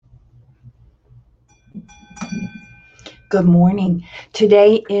Good morning.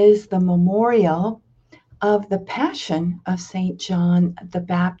 Today is the memorial of the Passion of St. John the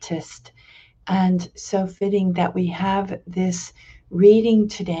Baptist. And so fitting that we have this reading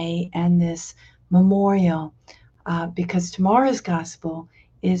today and this memorial, because tomorrow's gospel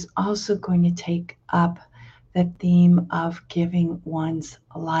is also going to take up the theme of giving one's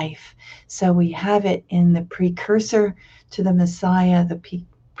life. So we have it in the precursor to the Messiah, the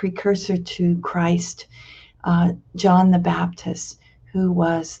precursor to Christ. John the Baptist, who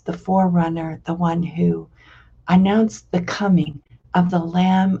was the forerunner, the one who announced the coming of the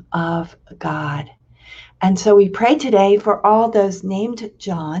Lamb of God. And so we pray today for all those named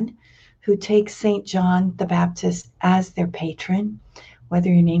John who take St. John the Baptist as their patron, whether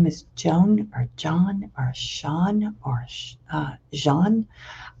your name is Joan or John or Sean or Jean.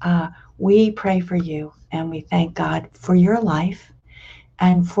 We pray for you and we thank God for your life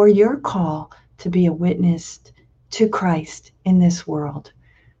and for your call to be a witness to Christ in this world,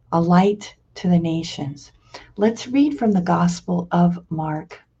 a light to the nations. Let's read from the Gospel of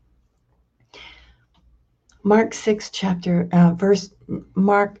Mark. Mark 6,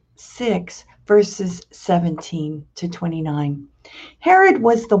 verses 17 to 29. Herod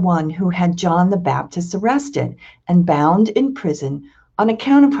was the one who had John the Baptist arrested and bound in prison on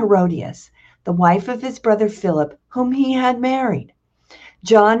account of Herodias, the wife of his brother Philip, whom he had married.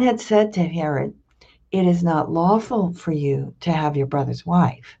 John had said to Herod, "It is not lawful for you to have your brother's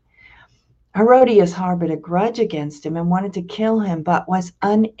wife." Herodias harbored a grudge against him and wanted to kill him, but was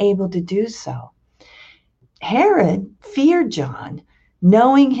unable to do so. Herod feared John,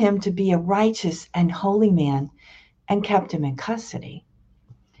 knowing him to be a righteous and holy man, and kept him in custody.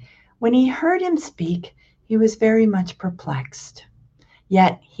 When he heard him speak, he was very much perplexed,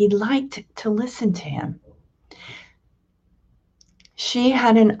 yet he liked to listen to him. She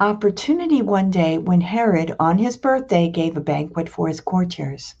had an opportunity one day when Herod, on his birthday, gave a banquet for his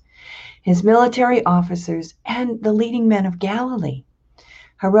courtiers, his military officers, and the leading men of Galilee.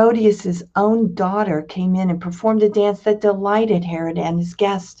 Herodias' own daughter came in and performed a dance that delighted Herod and his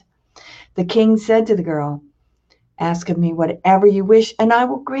guests. The king said to the girl, "Ask of me whatever you wish, and I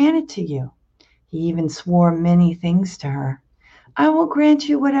will grant it to you." He even swore many things to her. "I will grant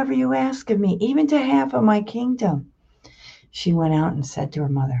you whatever you ask of me, even to half of my kingdom." She went out and said to her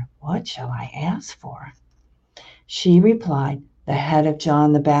mother, "What shall I ask for?" She replied, "The head of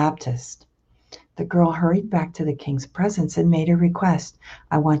John the Baptist." The girl hurried back to the king's presence and made a request.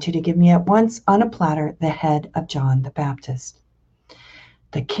 "I want you to give me at once on a platter the head of John the Baptist."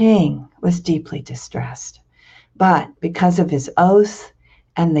 The king was deeply distressed, but because of his oath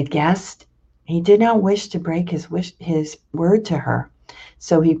and the guest, he did not wish to break his word to her.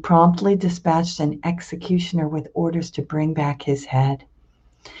 So he promptly dispatched an executioner with orders to bring back his head.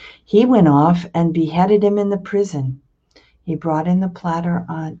 He went off and beheaded him in the prison. He brought in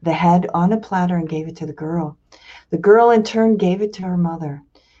the head on a platter and gave it to the girl. The girl in turn gave it to her mother.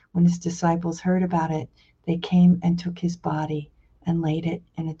 When his disciples heard about it, they came and took his body and laid it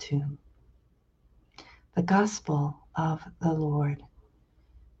in a tomb. The Gospel of the Lord.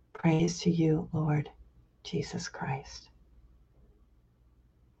 Praise to you, Lord Jesus Christ.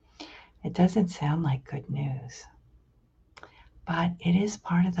 It doesn't sound like good news, but it is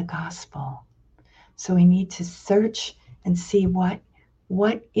part of the gospel. So we need to search and see what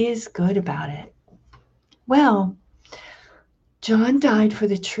is good about it. Well, John died for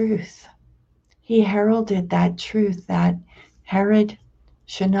the truth. He heralded that truth that Herod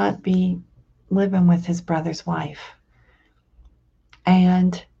should not be living with his brother's wife.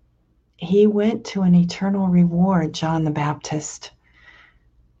 And he went to an eternal reward, John the Baptist,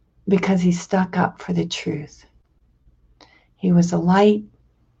 because he stuck up for the truth. He was a light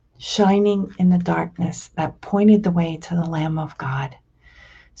shining in the darkness that pointed the way to the Lamb of God.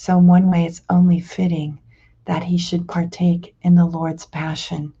 So in one way, it's only fitting that he should partake in the Lord's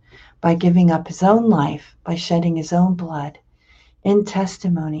passion by giving up his own life, by shedding his own blood in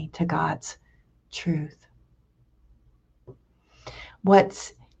testimony to God's truth.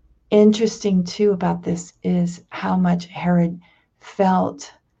 What's interesting too about this is how much Herod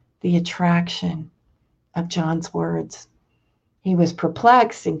felt the attraction of John's words. He was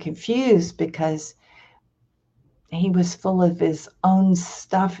perplexed and confused because he was full of his own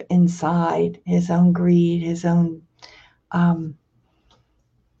stuff inside, his own greed, his own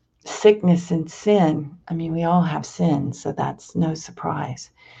sickness and sin. I mean, we all have sin, so that's no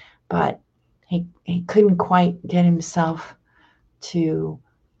surprise. But he couldn't quite get himself to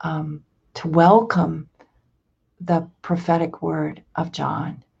welcome the prophetic word of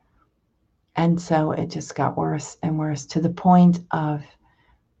John. And so it just got worse and worse to the point of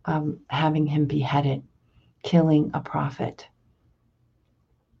having him beheaded. killing a prophet.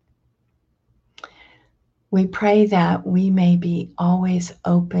 We pray that we may be always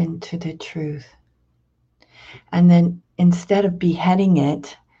open to the truth. And then instead of beheading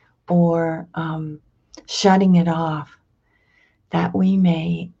it or shutting it off, that we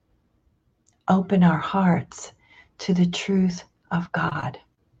may open our hearts to the truth of God.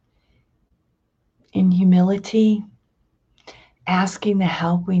 In humility, asking the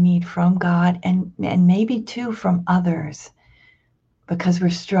help we need from God and maybe too from others, because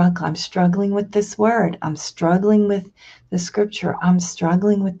I'm struggling with this word. I'm struggling with the scripture. I'm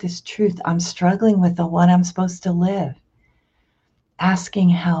struggling with this truth. I'm struggling with the what I'm supposed to live. Asking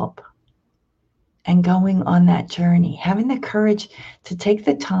help and going on that journey, having the courage to take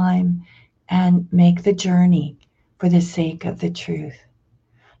the time and make the journey for the sake of the truth.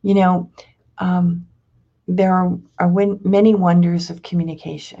 You know, there are many wonders of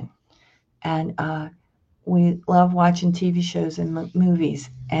communication, and we love watching TV shows and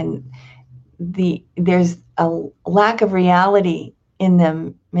movies, and there's a lack of reality in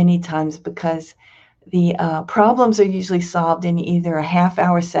them many times, because the problems are usually solved in either a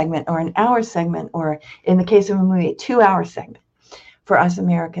half-hour segment or an hour segment, or in the case of a movie, a 2-hour segment for us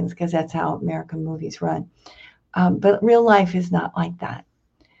Americans, because that's how American movies run. But real life is not like that.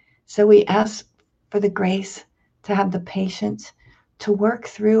 So we ask for the grace to have the patience to work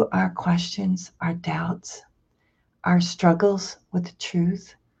through our questions, our doubts, our struggles with the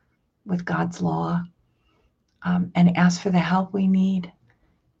truth, with God's law, and ask for the help we need,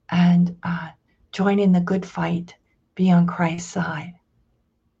 and join in the good fight, be on Christ's side.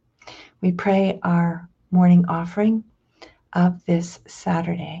 We pray our morning offering of this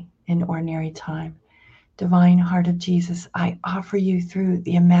Saturday in ordinary time. Divine Heart of Jesus, I offer you through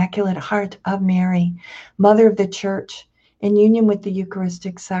the Immaculate Heart of Mary, Mother of the Church, in union with the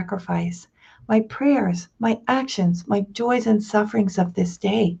Eucharistic sacrifice, my prayers, my actions, my joys and sufferings of this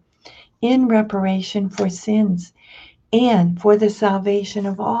day, in reparation for sins and for the salvation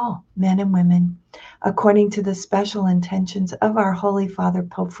of all men and women, according to the special intentions of our Holy Father,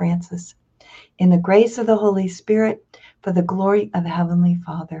 Pope Francis, in the grace of the Holy Spirit, for the glory of the Heavenly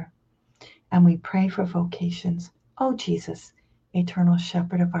Father. And we pray for vocations. Oh, Jesus, eternal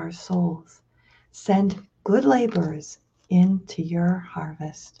shepherd of our souls, send good laborers into your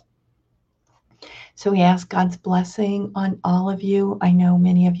harvest. So we ask God's blessing on all of you. I know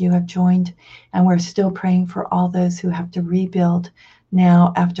many of you have joined, and we're still praying for all those who have to rebuild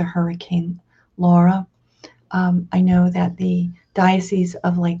now after Hurricane Laura. I know that the Diocese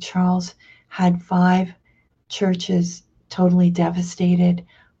of Lake Charles had 5 churches totally devastated,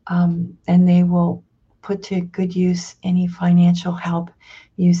 and they will put to good use any financial help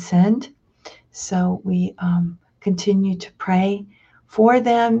you send. So we continue to pray for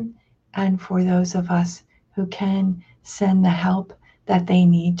them and for those of us who can send the help that they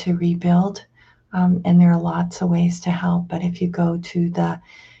need to rebuild. And there are lots of ways to help, but if you go to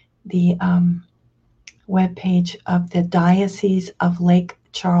the webpage of the Diocese of Lake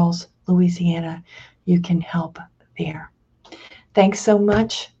Charles, Louisiana, you can help there. Thanks so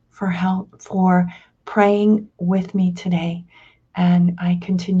much for praying with me today. And I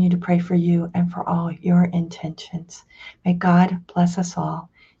continue to pray for you and for all your intentions. May God bless us all.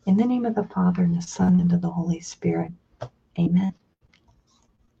 In the name of the Father, and the Son, and of the Holy Spirit. Amen.